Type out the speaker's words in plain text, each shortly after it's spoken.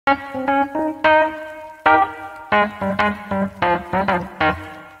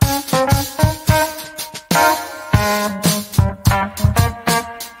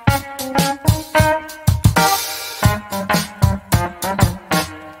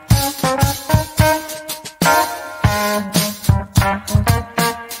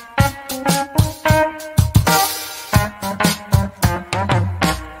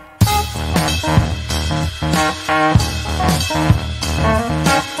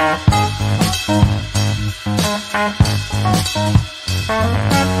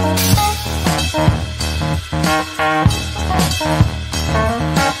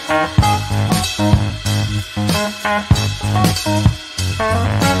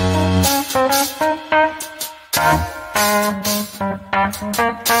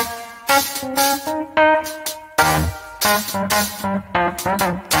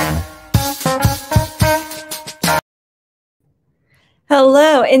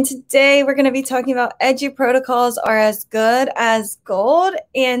Hello, and today we're going to be talking about Edu protocols are as good as gold,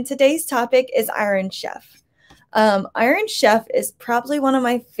 and today's topic is Iron Chef. Iron Chef is probably one of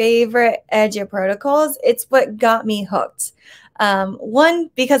my favorite Edu protocols. It's what got me hooked. One,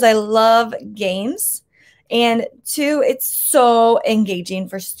 because I love games, and two, it's so engaging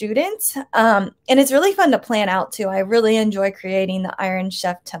for students, and it's really fun to plan out too. I really enjoy creating the Iron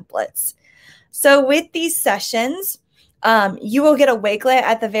Chef templates. So with these sessions, you will get a Wakelet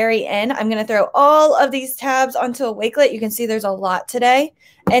at the very end. I'm going to throw all of these tabs onto a Wakelet. You can see there's a lot today.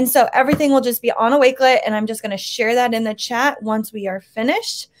 And so everything will just be on a Wakelet, and I'm just going to share that in the chat once we are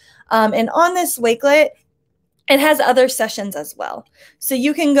finished. And on this Wakelet, it has other sessions as well. So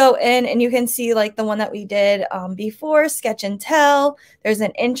you can go in and you can see like the one that we did before, Sketch and Tell. There's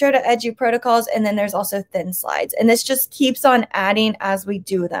an intro to Edu protocols, and then there's also thin slides. And this just keeps on adding as we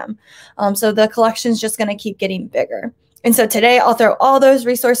do them. So the collection is just going to keep getting bigger. And so today I'll throw all those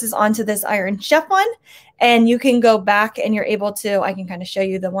resources onto this Iron Chef one, and you can go back and you're able to, I can kind of show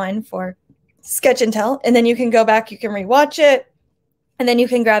you the one for Sketch and Tell, and then you can go back, you can rewatch it, and then you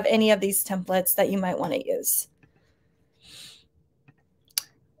can grab any of these templates that you might want to use.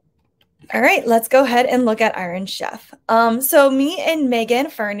 All right, let's go ahead and look at Iron Chef. So me and Megan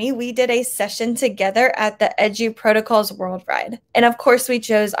Fernie, we did a session together at the Edu Protocols Worldwide. And of course, we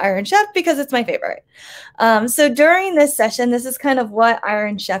chose Iron Chef because it's my favorite. So during this session, this is kind of what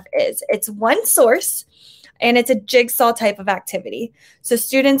Iron Chef is. It's one source, and it's a jigsaw type of activity. So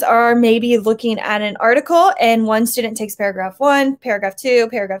students are maybe looking at an article, and one student takes paragraph 1, paragraph 2,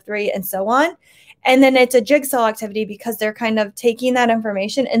 paragraph 3, and so on. And then it's a jigsaw activity because they're kind of taking that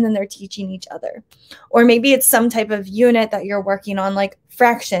information and then they're teaching each other. Or maybe it's some type of unit that you're working on, like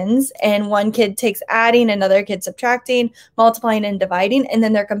fractions, and one kid takes adding, another kid subtracting, multiplying, and dividing, and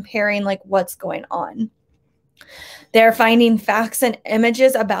then they're comparing like what's going on. They're finding facts and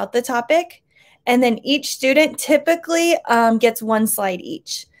images about the topic, and then each student typically gets one slide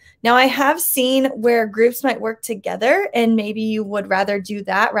each. Now, I have seen where groups might work together, and maybe you would rather do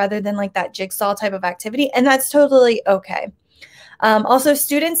that rather than like that jigsaw type of activity, and that's totally okay. Also,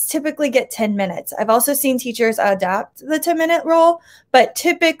 students typically get 10 minutes. I've also seen teachers adapt the 10-minute rule, but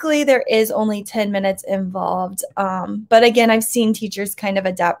typically there is only 10 minutes involved. But again, I've seen teachers kind of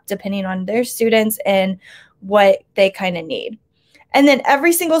adapt depending on their students and what they kind of need. And then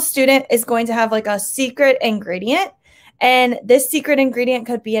every single student is going to have like a secret ingredient. And this secret ingredient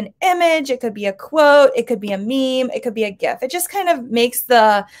could be an image, it could be a quote, it could be a meme, it could be a GIF. It just kind of makes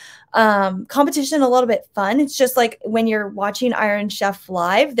the competition a little bit fun. It's just like when you're watching Iron Chef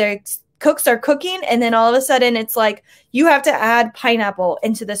live, their cooks are cooking, and then all of a sudden it's like you have to add pineapple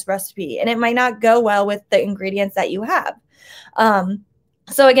into this recipe, and it might not go well with the ingredients that you have.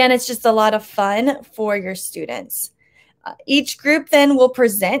 So again, it's just a lot of fun for your students. Each group then will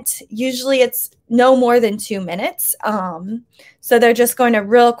present. Usually it's no more than 2 minutes. So they're just going to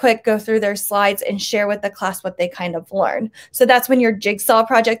real quick go through their slides and share with the class what they kind of learned. So that's when your jigsaw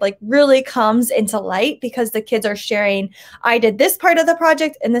project like really comes into light, because the kids are sharing, I did this part of the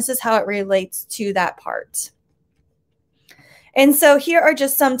project and this is how it relates to that part. And so here are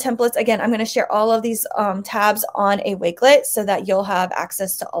just some templates. Again, I'm going to share all of these tabs on a Wakelet so that you'll have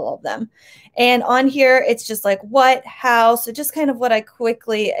access to all of them. And on here, it's just like what, how, so just kind of what I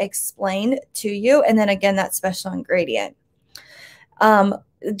quickly explained to you. And then again, that special ingredient.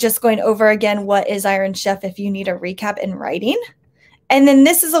 Just going over again, what is Iron Chef if you need a recap in writing. And then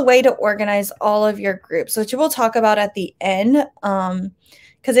this is a way to organize all of your groups, which we'll talk about at the end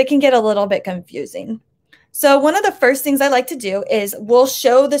because it can get a little bit confusing. So one of the first things I like to do is we'll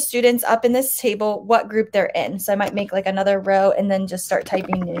show the students up in this table what group they're in. So I might make like another row and then just start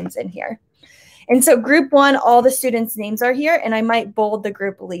typing names in here. And so group 1, all the students' names are here, and I might bold the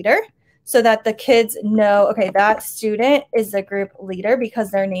group leader so that the kids know, okay, that student is the group leader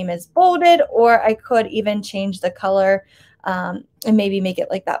because their name is bolded, or I could even change the color and maybe make it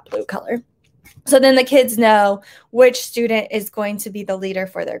like that blue color. So then the kids know which student is going to be the leader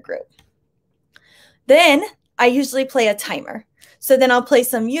for their group. Then I usually play a timer. So then I'll play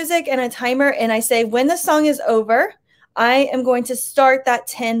some music and a timer, and I say, when the song is over, I am going to start that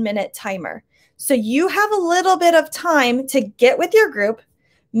 10-minute timer. So you have a little bit of time to get with your group,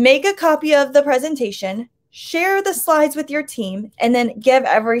 make a copy of the presentation, share the slides with your team, and then give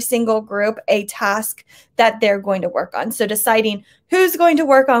every single group a task that they're going to work on. So deciding who's going to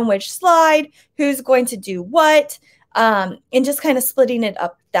work on which slide, who's going to do what, and just kind of splitting it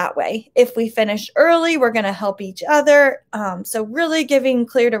up that way. If we finish early, we're going to help each other. So really giving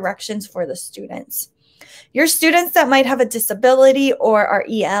clear directions for the students. Your students that might have a disability or are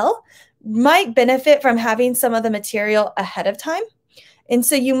EL might benefit from having some of the material ahead of time. And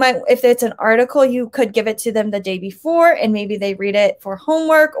so you might, if it's an article, you could give it to them the day before, and maybe they read it for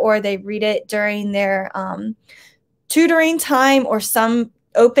homework, or they read it during their tutoring time or some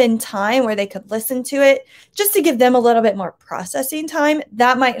open time where they could listen to it, just to give them a little bit more processing time.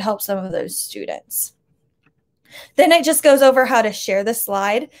 That might help some of those students. Then it just goes over how to share the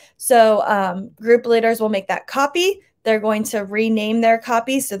slide. So group leaders will make that copy. They're going to rename their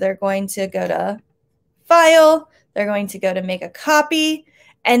copy. So they're going to go to File. They're going to go to Make a Copy.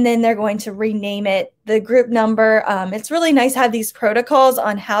 And then they're going to rename it, the group number. It's really nice to have these protocols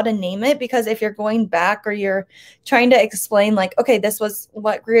on how to name it, because if you're going back or you're trying to explain like, okay, this was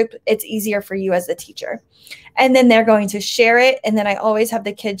what group, it's easier for you as the teacher. And then they're going to share it. And then I always have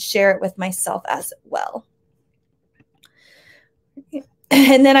the kids share it with myself as well.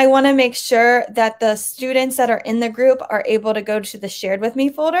 And then I want to make sure that the students that are in the group are able to go to the Shared With Me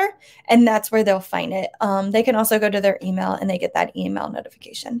folder, and that's where they'll find it. They can also go to their email and they get that email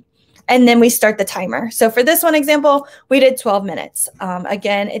notification. And then we start the timer. So for this one example, we did 12 minutes.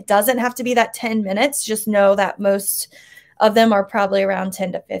 Again, it doesn't have to be that 10 minutes. Just know that most of them are probably around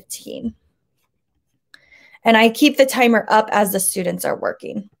 10 to 15. And I keep the timer up as the students are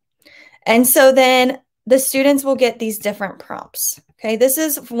working. And so then the students will get these different prompts. Okay, this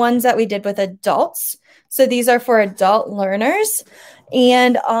is ones that we did with adults. So these are for adult learners.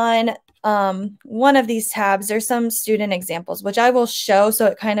 And on one of these tabs, there's some student examples, which I will show so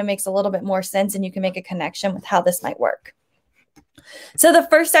it kind of makes a little bit more sense and you can make a connection with how this might work. So the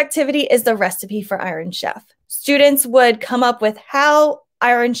first activity is the recipe for Iron Chef. Students would come up with how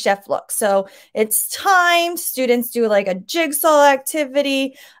Iron Chef looks. So it's timed. Students do like a jigsaw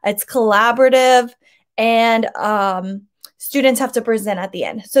activity. It's collaborative. And students have to present at the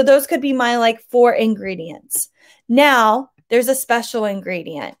end. So those could be my like 4 ingredients. Now there's a special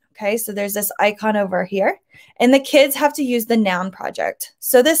ingredient. Okay, so there's this icon over here, and the kids have to use the noun project.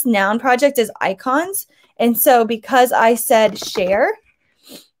 So this noun project is icons. And so because I said share,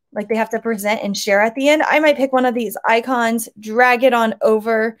 like they have to present and share at the end, I might pick one of these icons, drag it on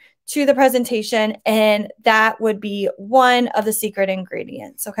over to the presentation, and that would be one of the secret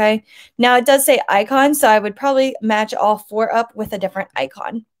ingredients. Okay, now it does say icon, so I would probably match all 4 up with a different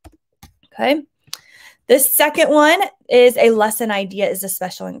icon. Okay, the second one is a lesson idea is a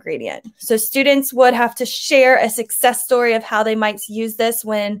special ingredient. So students would have to share a success story of how they might use this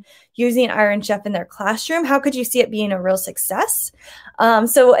when using Iron Chef in their classroom. How could you see it being a real success?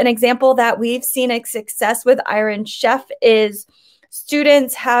 So an example that we've seen a success with Iron Chef is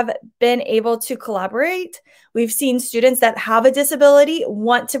students have been able to collaborate. We've seen students that have a disability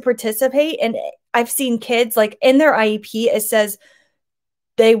want to participate. And I've seen kids like in their IEP, it says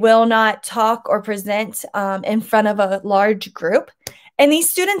they will not talk or present in front of a large group. And these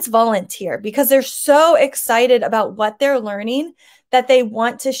students volunteer because they're so excited about what they're learning that they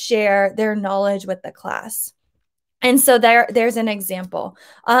want to share their knowledge with the class. And so there's an example.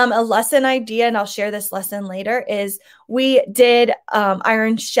 A lesson idea, and I'll share this lesson later, is we did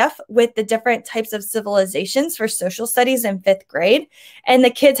Iron Chef with the different types of civilizations for social studies in 5th grade. And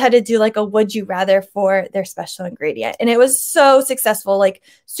the kids had to do like a would you rather for their special ingredient. And it was so successful. Like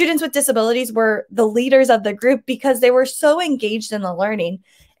students with disabilities were the leaders of the group because they were so engaged in the learning.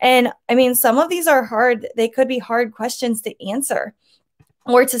 And I mean, some of these are hard. They could be hard questions to answer,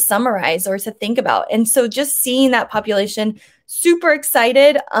 or to summarize, or to think about. And so just seeing that population super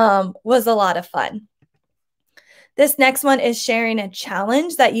excited was a lot of fun. This next one is sharing a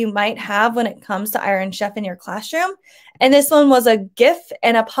challenge that you might have when it comes to Iron Chef in your classroom. And this one was a GIF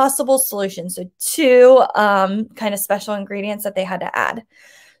and a possible solution. So 2 kind of special ingredients that they had to add.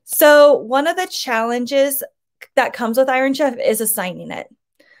 So one of the challenges that comes with Iron Chef is assigning it.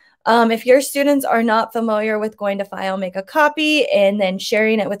 If your students are not familiar with going to file, make a copy, and then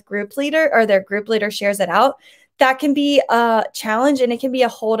sharing it with group leader, or their group leader shares it out, that can be a challenge, and it can be a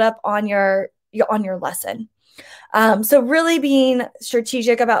holdup on your lesson. So really being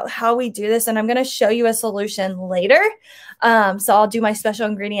strategic about how we do this, and I'm going to show you a solution later. So I'll do my special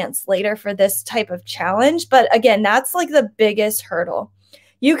ingredients later for this type of challenge. But again, that's like the biggest hurdle.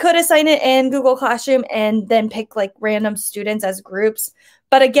 You could assign it in Google Classroom and then pick like random students as groups.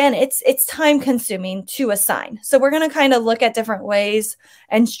 But again, it's time consuming to assign. So we're going to kind of look at different ways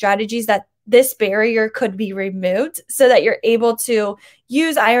and strategies that this barrier could be removed so that you're able to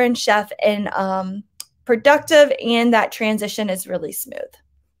use Iron Chef in productive, and that transition is really smooth.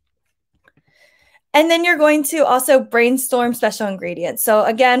 And then you're going to also brainstorm special ingredients. So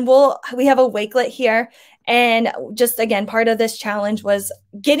again, we have a Wakelet here. And just again, part of this challenge was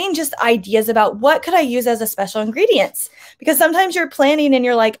getting just ideas about what could I use as a special ingredients? Because sometimes you're planning and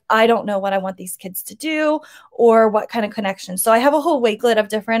you're like, I don't know what I want these kids to do or what kind of connection. So I have a whole Wakelet of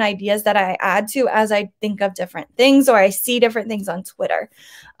different ideas that I add to as I think of different things or I see different things on Twitter.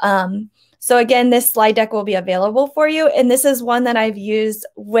 So again, this slide deck will be available for you. And this is one that I've used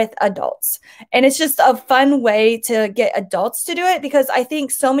with adults. And it's just a fun way to get adults to do it, because I think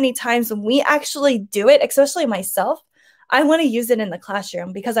so many times when we actually do it, especially myself, I want to use it in the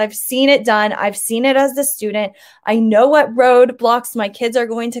classroom because I've seen it done. I've seen it as the student. I know what roadblocks my kids are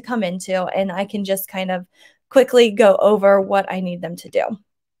going to come into, and I can just kind of quickly go over what I need them to do.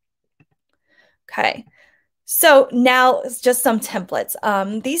 Okay. So now it's just some templates.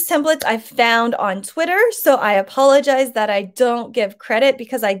 These templates I found on Twitter, so I apologize that I don't give credit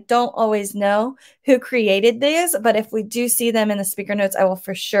because I don't always know who created these, but if we do see them in the speaker notes, I will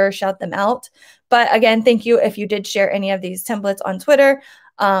for sure shout them out. But again, thank you if you did share any of these templates on Twitter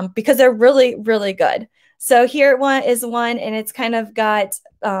because they're really, really good. So here one is one, and it's kind of got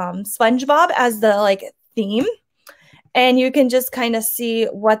SpongeBob as the like theme. And you can just kind of see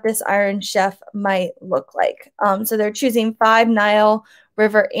what this Iron Chef might look like. So they're choosing 5 Nile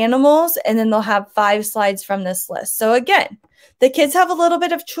River animals, and then they'll have 5 slides from this list. So again, the kids have a little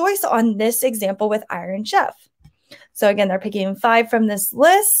bit of choice on this example with Iron Chef. So again, they're picking 5 from this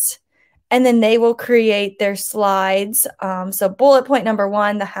list, and then they will create their slides. So bullet point number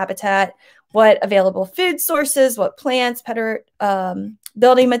 1, the habitat, what available food sources, what plants,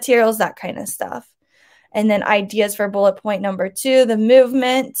 building materials, that kind of stuff. And then ideas for bullet point number 2, the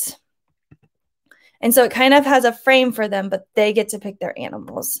movement. And so it kind of has a frame for them, but they get to pick their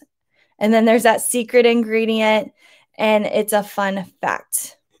animals. And then there's that secret ingredient, and it's a fun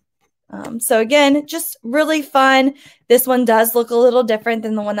fact. So again, just really fun. This one does look a little different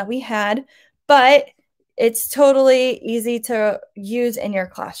than the one that we had, but it's totally easy to use in your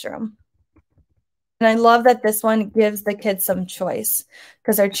classroom. And I love that this one gives the kids some choice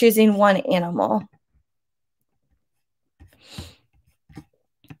because they're choosing one animal.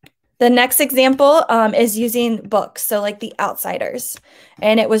 The next example is using books, so like The Outsiders,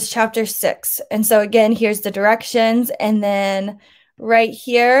 and it was chapter 6. And so again, here's the directions, and then right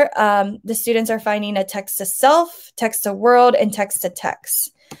here, the students are finding a text to self, text to world, and text to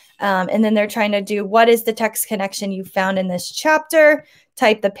text. And then they're trying to do what is the text connection you found in this chapter,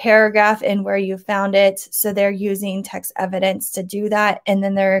 type the paragraph in where you found it. So they're using text evidence to do that, and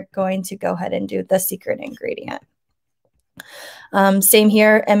then they're going to go ahead and do the secret ingredient. Same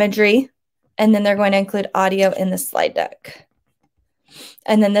here, imagery, and then they're going to include audio in the slide deck.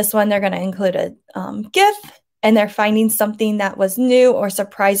 And then this one, they're going to include a GIF, and they're finding something that was new or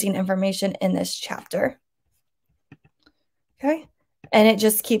surprising information in this chapter. Okay, and it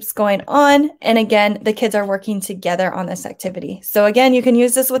just keeps going on. And again, the kids are working together on this activity. So again, you can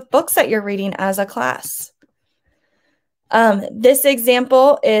use this with books that you're reading as a class. This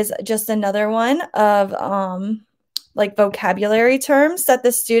example is just another one of like vocabulary terms that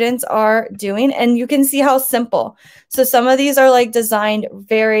the students are doing, and you can see how simple. So some of these are like designed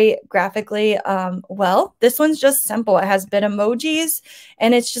very graphically well. This one's just simple. It has bit emojis,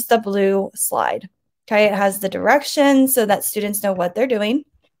 and it's just a blue slide. Okay, it has the directions so that students know what they're doing,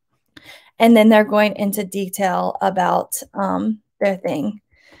 and then they're going into detail about their thing.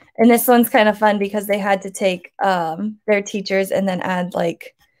 And this one's kind of fun because they had to take their teachers and then add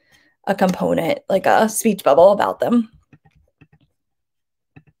like a component, like a speech bubble about them.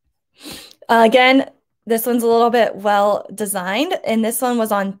 Again, this one's a little bit well designed, and this one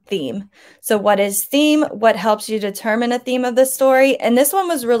was on theme. So what is theme? What helps you determine a theme of the story? And this one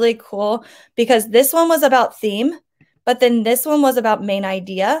was really cool because this one was about theme, but then this one was about main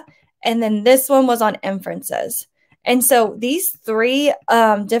idea, and then this one was on inferences. And so these 3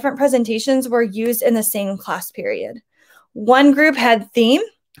 different presentations were used in the same class period. One group had theme,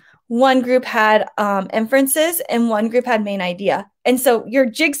 one group had inferences, and one group had main idea. And so your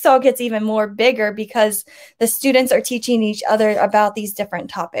jigsaw gets even more bigger because the students are teaching each other about these different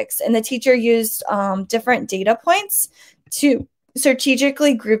topics. And the teacher used different data points to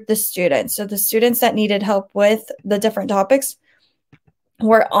strategically group the students. So the students that needed help with the different topics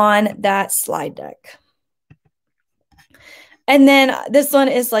were on that slide deck. And then this one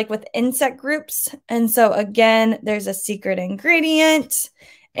is like with insect groups. And so again, there's a secret ingredient,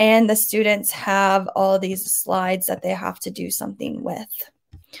 and the students have all these slides that they have to do something with.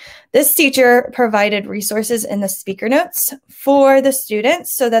 This teacher provided resources in the speaker notes for the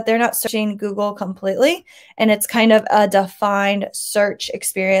students so that they're not searching Google completely, and it's kind of a defined search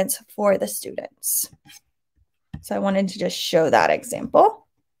experience for the students. So I wanted to just show that example.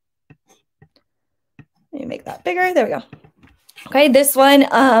 Let me make that bigger. There we go. Okay, this one,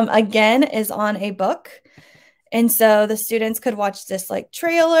 again, is on a book. And so the students could watch this like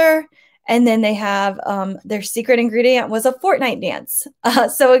trailer, and then they have their secret ingredient was a Fortnite dance.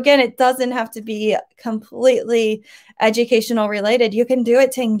 So again, it doesn't have to be completely educational related. You can do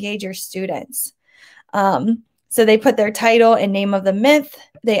it to engage your students. So they put their title and name of the myth.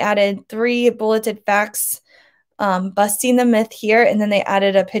 They added 3 bulleted facts, busting the myth here, and then they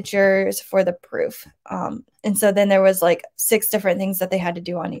added a pictures for the proof. And so then there was like 6 different things that they had to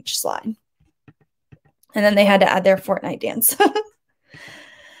do on each slide. And then they had to add their Fortnite dance.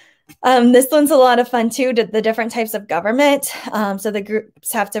 This one's a lot of fun too, the different types of government. So the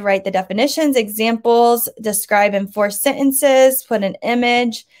groups have to write the definitions, examples, describe in 4 sentences, put an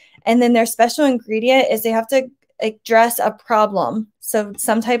image, and then their special ingredient is they have to address a problem. So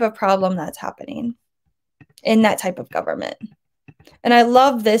some type of problem that's happening in that type of government. And I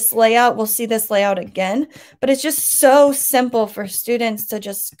love this layout. We'll see this layout again, but it's just so simple for students to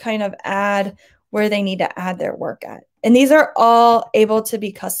just kind of add where they need to add their work at. And these are all able to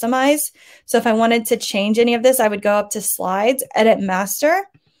be customized. So if I wanted to change any of this, I would go up to slides, edit master,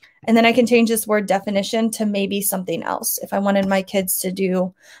 and then I can change this word definition to maybe something else if I wanted my kids to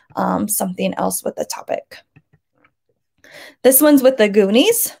do something else with the topic. This one's with the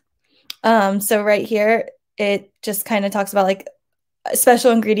Goonies. So right here, it just kind of talks about like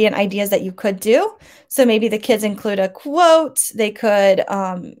special ingredient ideas that you could do. So maybe the kids include a quote. They could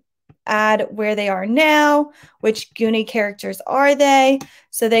add where they are now, which Goonie characters are they,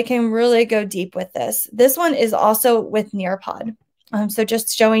 so they can really go deep with this. This one is also with Nearpod. So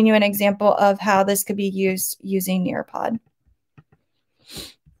just showing you an example of how this could be used using Nearpod.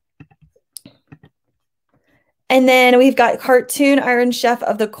 And then we've got cartoon Iron Chef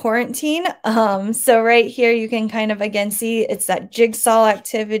of the quarantine. So right here, you can kind of, again, see it's that jigsaw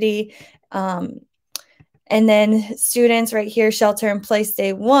activity. And then students right here, shelter in place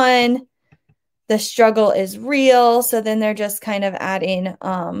day 1. The struggle is real. So then they're just kind of adding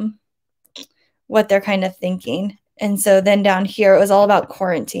what they're kind of thinking. And so then down here, it was all about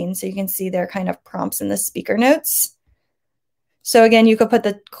quarantine. So you can see their kind of prompts in the speaker notes. So again, you could put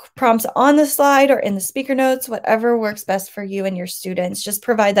the prompts on the slide or in the speaker notes, whatever works best for you and your students. Just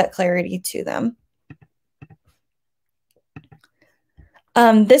provide that clarity to them.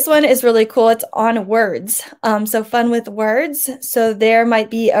 This one is really cool. It's on words. So fun with words. So there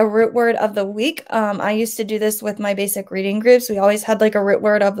might be a root word of the week. I used to do this with my basic reading groups. We always had like a root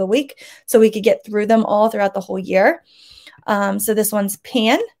word of the week so we could get through them all throughout the whole year. So this one's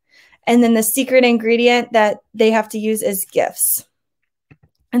pan. And then the secret ingredient that they have to use is gifts.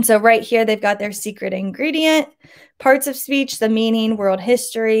 And so right here, they've got their secret ingredient, parts of speech, the meaning, world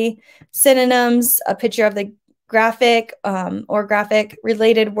history, synonyms, a picture of the graphic or graphic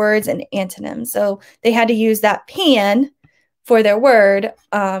related words, and antonyms. So they had to use that pan for their word,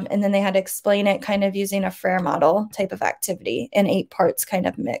 and then they had to explain it kind of using a Frere model type of activity in 8 parts kind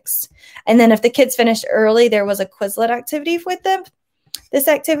of mixed. And then if the kids finished early, there was a Quizlet activity with them, this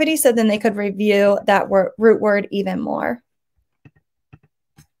activity, so then they could review that root word even more.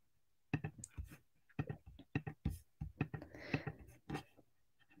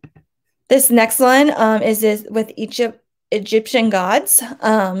 This next one is with Egyptian gods.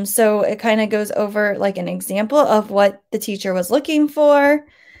 So it kind of goes over like an example of what the teacher was looking for.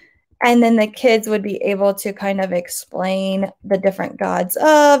 And then the kids would be able to kind of explain the different gods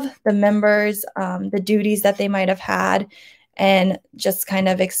of the members, the duties that they might have had, and just kind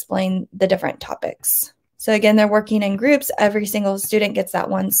of explain the different topics. So again, they're working in groups. Every single student gets that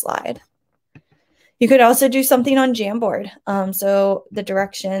one slide. You could also do something on Jamboard. So the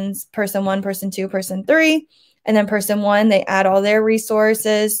directions, person 1, person 2, person 3, and then person 1, they add all their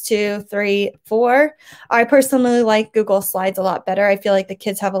resources, 2, 3, 4. I personally like Google Slides a lot better. I feel like the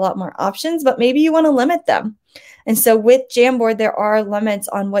kids have a lot more options, but maybe you want to limit them. And so with Jamboard, there are limits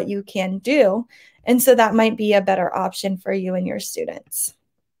on what you can do. And so that might be a better option for you and your students.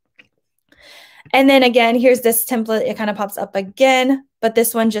 And then again, here's this template. It kind of pops up again, but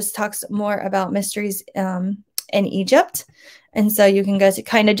this one just talks more about mysteries in Egypt. And so you can go to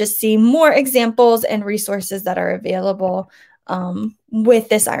kind of just see more examples and resources that are available with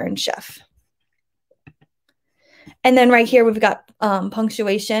this Iron Chef. And then right here, we've got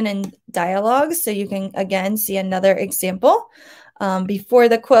punctuation and dialogues. So you can, again, see another example before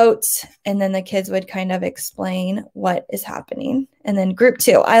the quote, and then the kids would kind of explain what is happening. And then group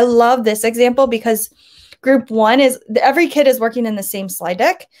 2. I love this example because group 1 is every kid is working in the same slide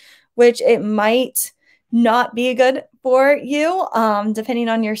deck, which it might not be good for you depending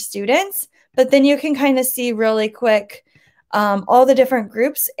on your students. But then you can kind of see really quick all the different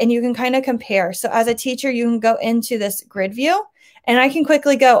groups, and you can kind of compare. So as a teacher, you can go into this grid view, and I can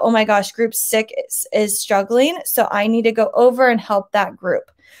quickly go, oh my gosh, group 6 is struggling, so I need to go over and help that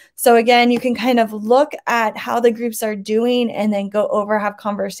group. So again, you can kind of look at how the groups are doing and then go over, have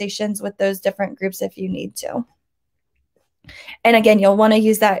conversations with those different groups if you need to. And again, you'll want to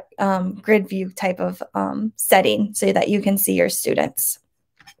use that grid view type of setting so that you can see your students.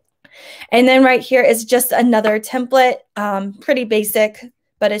 And then right here is just another template, pretty basic,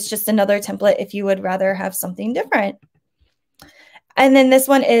 but it's just another template if you would rather have something different. And then this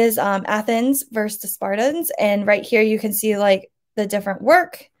one is Athens versus the Spartans. And right here you can see like the different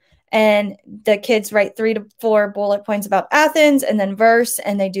work, and the kids write 3 to 4 bullet points about Athens and then verse,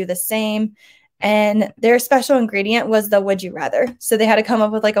 and they do the same. And their special ingredient was the would you rather. So they had to come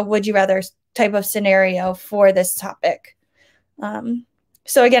up with like a would you rather type of scenario for this topic.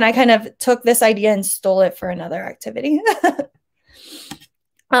 So again, I kind of took this idea and stole it for another activity.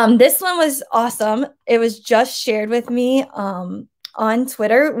 This one was awesome. It was just shared with me on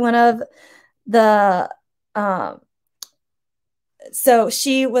Twitter. One of the, so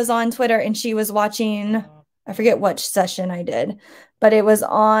she was on Twitter and she was watching, I forget which session I did, but it was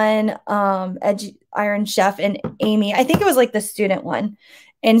on Iron Chef, and Amy, I think it was like the student one.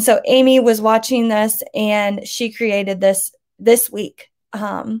 And so Amy was watching this, and she created this week.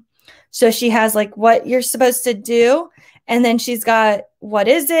 So she has like what you're supposed to do, and then she's got what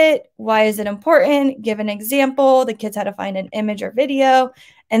is it, why is it important, give an example, the kids had to find an image or video,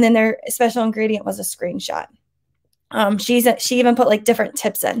 and then their special ingredient was a screenshot. She even put like different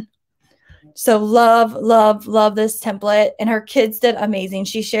tips in. So love this template, and her kids did amazing.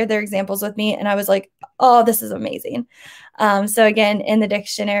 She shared their examples with me, and I was like, oh, this is amazing. So again, in the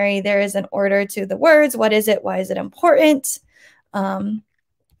dictionary, there is an order to the words. What is it? Why is it important?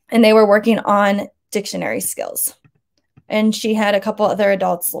 And they were working on dictionary skills. And she had a couple other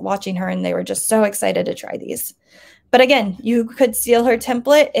adults watching her, and they were just so excited to try these. But again, you could steal her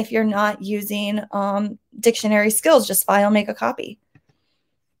template if you're not using dictionary skills. Just file, make a copy.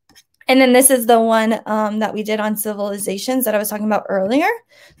 And then this is the one that we did on civilizations that I was talking about earlier.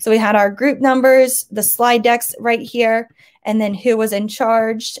 So we had our group numbers, the slide decks right here, and then who was in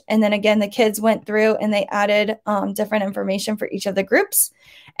charge. And then again, the kids went through and they added different information for each of the groups.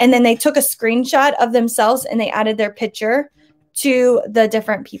 And then they took a screenshot of themselves and they added their picture to the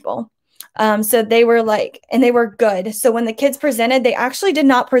different people. So they were like, and they were good. So when the kids presented, they actually did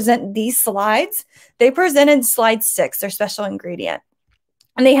not present these slides. They presented slide 6, their special ingredient.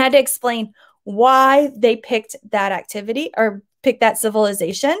 And they had to explain why they picked that activity or picked that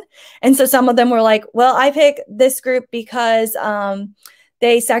civilization. And so some of them were like, well, I picked this group because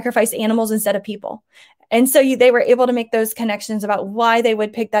they sacrifice animals instead of people. And so they were able to make those connections about why they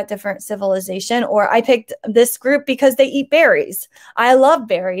would pick that different civilization. Or I picked this group because they eat berries. I love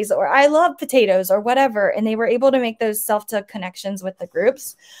berries, or I love potatoes, or whatever. And they were able to make those self-to connections with the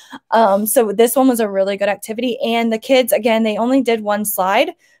groups. So this one was a really good activity. And the kids, again, they only did one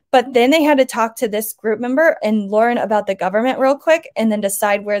slide, but then they had to talk to this group member and learn about the government real quick and then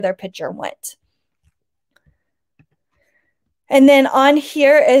decide where their picture went. And then on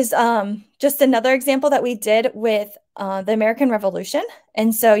here is just another example that we did with the American Revolution.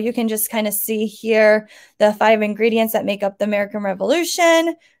 And so you can just kind of see here the 5 ingredients that make up the American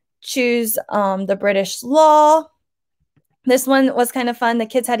Revolution. Choose the British law. This one was kind of fun. The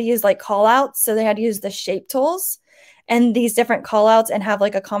kids had to use like call outs. So they had to use the shape tools and these different call outs and have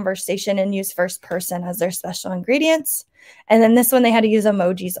like a conversation and use first person as their special ingredients. And then this one, they had to use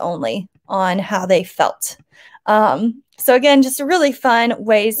emojis only on how they felt. So again, just really fun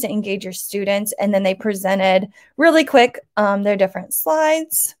ways to engage your students. And then they presented really quick their different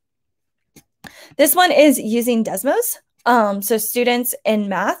slides. This one is using Desmos. So students in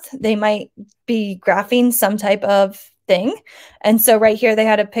math, they might be graphing some type of thing. And so right here, they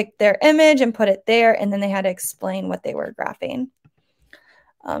had to pick their image and put it there, and then they had to explain what they were graphing.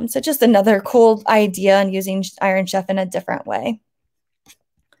 So just another cool idea and using Iron Chef in a different way.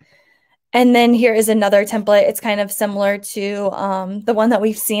 And then here is another template. It's kind of similar to the one that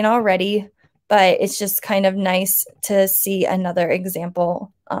we've seen already, but it's just kind of nice to see another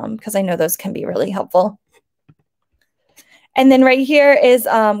example because I know those can be really helpful. And then right here is,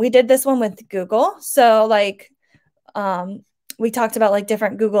 we did this one with Google. So like we talked about like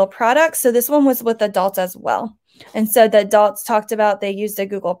different Google products. So this one was with adults as well. And so the adults talked about they used a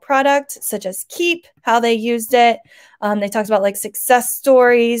Google product such as Keep, how they used it. They talked about like success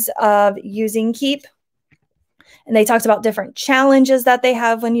stories of using Keep. And they talked about different challenges that they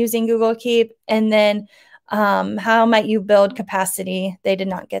have when using Google Keep. And then how might you build capacity? They did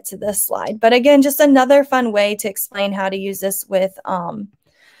not get to this slide. But again, just another fun way to explain how to use this with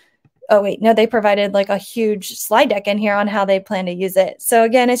oh, wait, no, they provided like a huge slide deck in here on how they plan to use it. So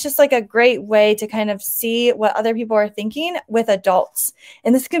again, it's just like a great way to kind of see what other people are thinking with adults.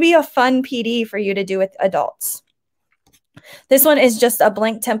 And this could be a fun PD for you to do with adults. This one is just a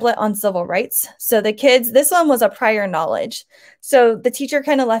blank template on civil rights. So the kids, this one was a prior knowledge. So the teacher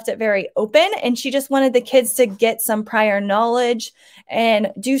kind of left it very open, and she just wanted the kids to get some prior knowledge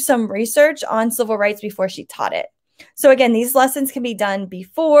and do some research on civil rights before she taught it. So again, these lessons can be done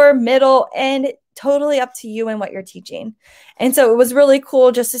before, middle, and totally up to you and what you're teaching. And so it was really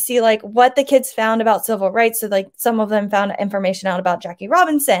cool just to see like what the kids found about civil rights. So like some of them found information out about Jackie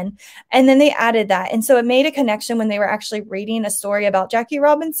Robinson, and then they added that. And so it made a connection when they were actually reading a story about Jackie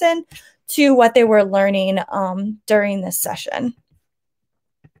Robinson to what they were learning during this session.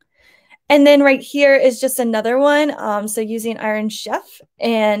 And then right here is just another one. So using Iron Chef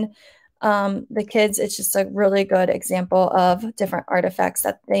and the kids, it's just a really good example of different artifacts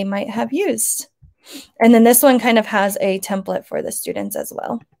that they might have used. And then this one kind of has a template for the students as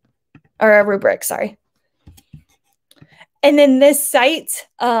well, or a rubric, sorry. And then this site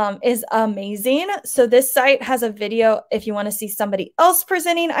is amazing. So this site has a video if you want to see somebody else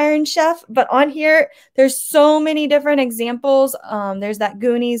presenting Iron Chef, but on here, there's so many different examples. There's that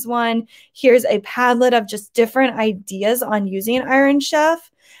Goonies one. Here's a Padlet of just different ideas on using Iron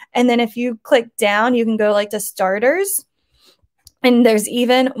Chef. And then if you click down, you can go like to starters. And there's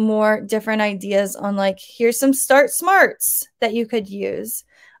even more different ideas on like, here's some start smarts that you could use.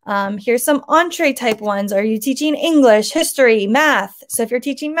 Here's some entree type ones. Are you teaching English, history, math? So if you're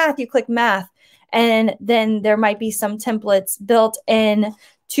teaching math, you click math. And then there might be some templates built in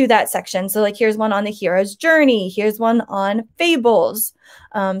to that section. So like here's one on the hero's journey. Here's one on fables.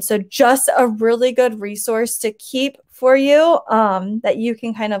 So just a really good resource to keep for you that you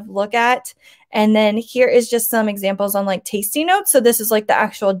can kind of look at. And then here is just some examples on like tasting notes. So this is like the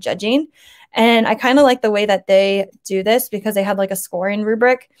actual judging. And I kind of like the way that they do this because they had like a scoring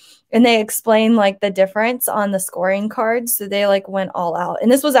rubric and they explain like the difference on the scoring cards. So they like went all out.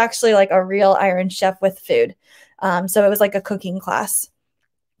 And this was actually like a real Iron Chef with food. So it was like a cooking class.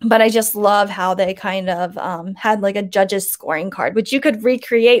 But I just love how they kind of had like a judge's scoring card, which you could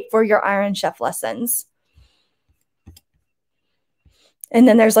recreate for your Iron Chef lessons. And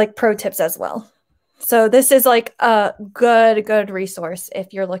then there's like pro tips as well. So this is like a good resource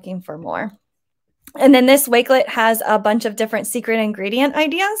if you're looking for more. And then this Wakelet has a bunch of different secret ingredient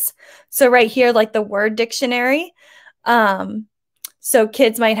ideas. So right here, like the word dictionary. So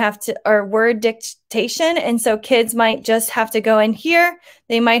kids might have to, or word dictation. And so kids might just have to go in here.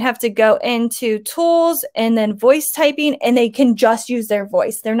 They might have to go into tools and then voice typing, and they can just use their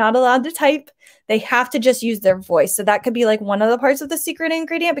voice. They're not allowed to type. They have to just use their voice. So that could be like one of the parts of the secret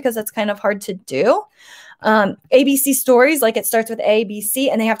ingredient because that's kind of hard to do. ABC stories, like it starts with A, B, C,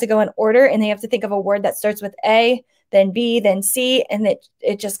 and they have to go in order, and they have to think of a word that starts with A, then B, then C, and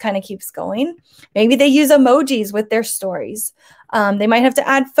it just kind of keeps going. Maybe they use emojis with their stories. They might have to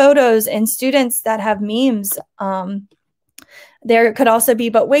add photos and students that have memes. There could also be,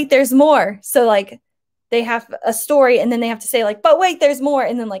 but wait, there's more. So like they have a story and then they have to say like, but wait, there's more,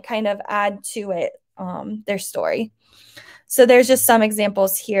 and then like kind of add to it their story. So there's just some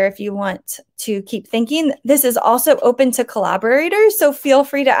examples here if you want to keep thinking. This is also open to collaborators, so feel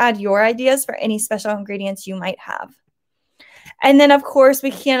free to add your ideas for any special ingredients you might have. And then, of course,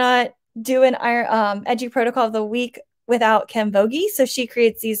 we cannot do an Edu Protocol of the Week without Kim Vogie. So she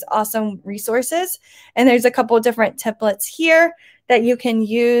creates these awesome resources. And there's a couple of different templates here that you can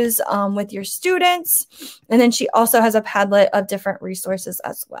use with your students. And then she also has a Padlet of different resources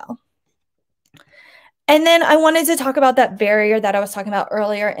as well. And then I wanted to talk about that barrier that I was talking about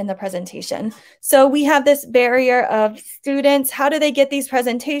earlier in the presentation. So we have this barrier of students. How do they get these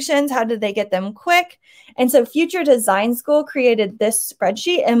presentations? How do they get them quick? And so Future Design School created this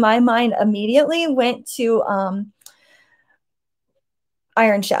spreadsheet, and my mind immediately went to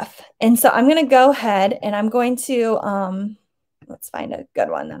Iron Chef. And so I'm going to go ahead and I'm going to, let's find a good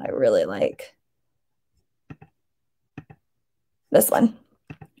one that I really like. This one.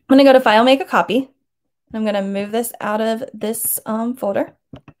 I'm going to go to File, Make a Copy. I'm going to move this out of this folder.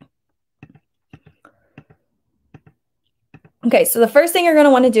 Okay, so the first thing you're going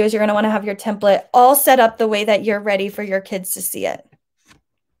to want to do is you're going to want to have your template all set up the way that you're ready for your kids to see it.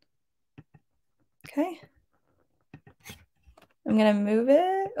 Okay. I'm going to move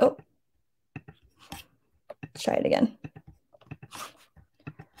it. Oh, let's try it again.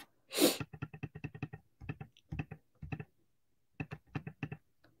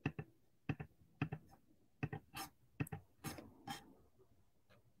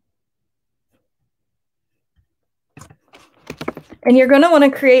 And you're going to want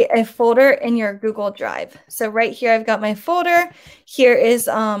to create a folder in your Google Drive. So right here, I've got my folder. Here is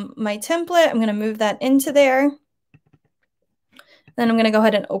my template. I'm going to move that into there. Then I'm going to go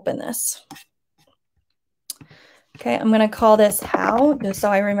ahead and open this. Okay, I'm going to call this How, just so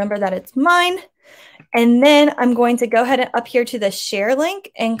I remember that it's mine. And then I'm going to go ahead and up here to the share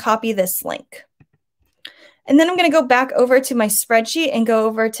link and copy this link. And then I'm going to go back over to my spreadsheet and go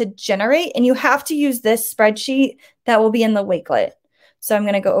over to generate. And you have to use this spreadsheet that will be in the Wakelet. So I'm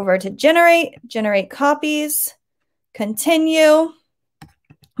going to go over to generate copies, continue.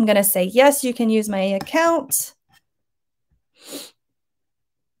 I'm going to say, yes, you can use my account.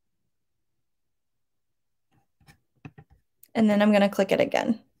 And then I'm going to click it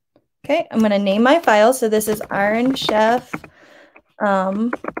again. Okay, I'm going to name my file. So this is Iron Chef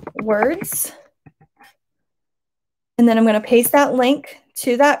Words. And then I'm going to paste that link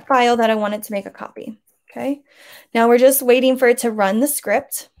to that file that I wanted to make a copy. Okay, now we're just waiting for it to run the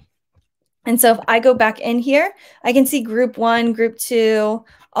script. And so if I go back in here, I can see group 1, group 2,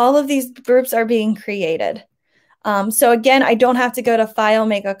 all of these groups are being created. So again, I don't have to go to File,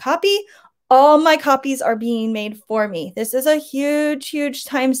 Make a Copy. All my copies are being made for me. This is a huge, huge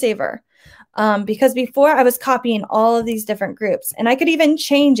time saver. Because before I was copying all of these different groups, and I could even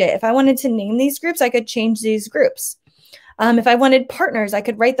change it. If I wanted to name these groups, I could change these groups. If I wanted partners, I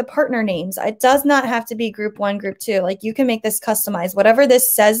could write the partner names. It does not have to be group 1, group 2. Like you can make this customized. Whatever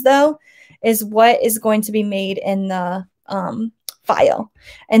this says though, is what is going to be made in the file.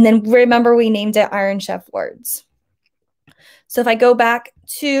 And then remember we named it Iron Chef Words. So if I go back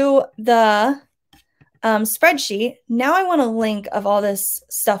to the spreadsheet, now I want a link of all this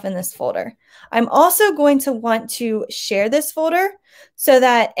stuff in this folder. I'm also going to want to share this folder so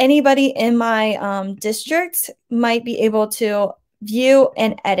that anybody in my district might be able to view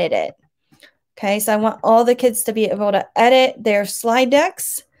and edit it. Okay, so I want all the kids to be able to edit their slide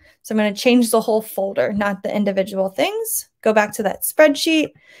decks. So I'm going to change the whole folder, not the individual things. Go back to that spreadsheet,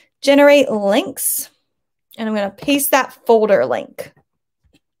 generate links, and I'm going to paste that folder link.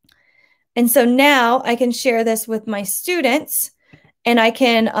 And so now I can share this with my students and I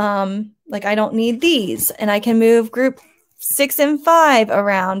can, like I don't need these, and I can move group 6 and 5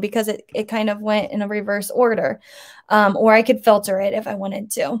 around because it kind of went in a reverse order. Or I could filter it if I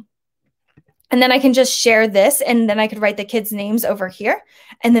wanted to. And then I can just share this and then I could write the kids' names over here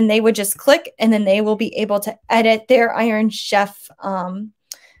and then they would just click and then they will be able to edit their Iron Chef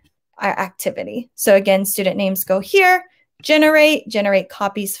activity. So again, student names go here, generate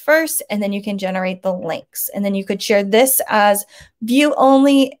copies first, and then you can generate the links. And then you could share this as view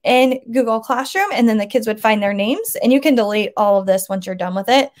only in Google Classroom, and then the kids would find their names, and you can delete all of this once you're done with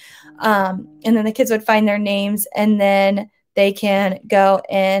it. And then the kids would find their names, and then they can go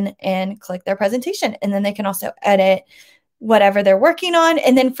in and click their presentation. And then they can also edit whatever they're working on.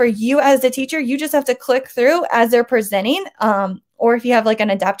 And then for you as the teacher, you just have to click through as they're presenting. Or if you have like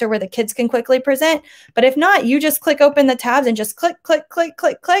an adapter where the kids can quickly present. But if not, you just click open the tabs and just click, click, click,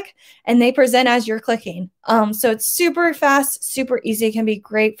 click, click, and they present as you're clicking. So it's super fast, super easy. It can be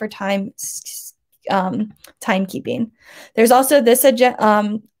great for timekeeping. There's also this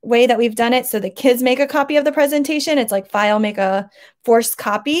way that we've done it. So the kids make a copy of the presentation. It's like file, make a forced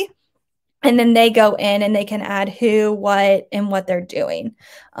copy. And then they go in and they can add who, what, and what they're doing.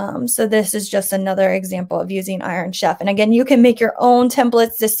 So this is just another example of using Iron Chef. And again, you can make your own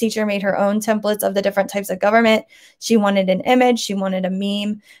templates. This teacher made her own templates of the different types of government. She wanted an image. She wanted a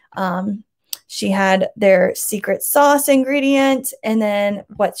meme. She had their secret sauce ingredient and then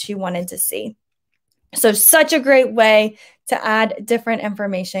what she wanted to see. So such a great way to add different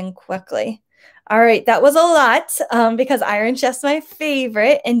information quickly. All right, that was a lot because Iron Chef's my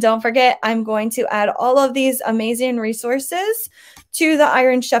favorite. And don't forget, I'm going to add all of these amazing resources to the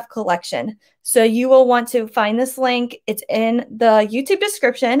Iron Chef collection. So you will want to find this link. It's in the YouTube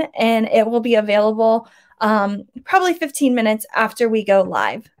description and it will be available probably 15 minutes after we go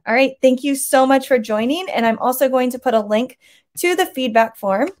live. All right, thank you so much for joining. And I'm also going to put a link to the feedback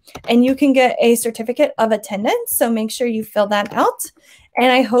form and you can get a certificate of attendance. So make sure you fill that out. And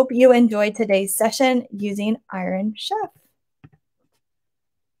I hope you enjoyed today's session using Iron Chef.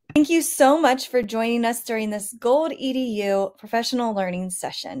 Thank you so much for joining us during this Gold EDU professional learning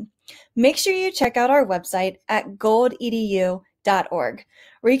session. Make sure you check out our website at goldedu.org,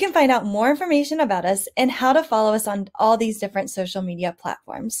 where you can find out more information about us and how to follow us on all these different social media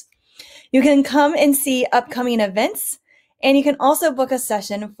platforms. You can come and see upcoming events, and you can also book a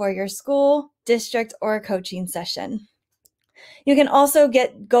session for your school, district, or a coaching session. You can also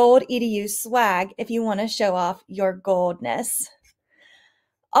get Gold EDU swag if you want to show off your goldness.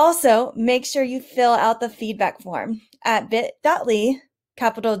 Also, make sure you fill out the feedback form at bit.ly,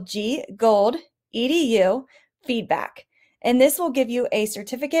 Gold EDU feedback, and this will give you a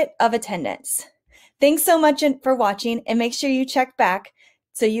certificate of attendance. Thanks so much for watching, and make sure you check back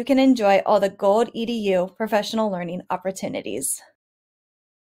so you can enjoy all the Gold EDU professional learning opportunities.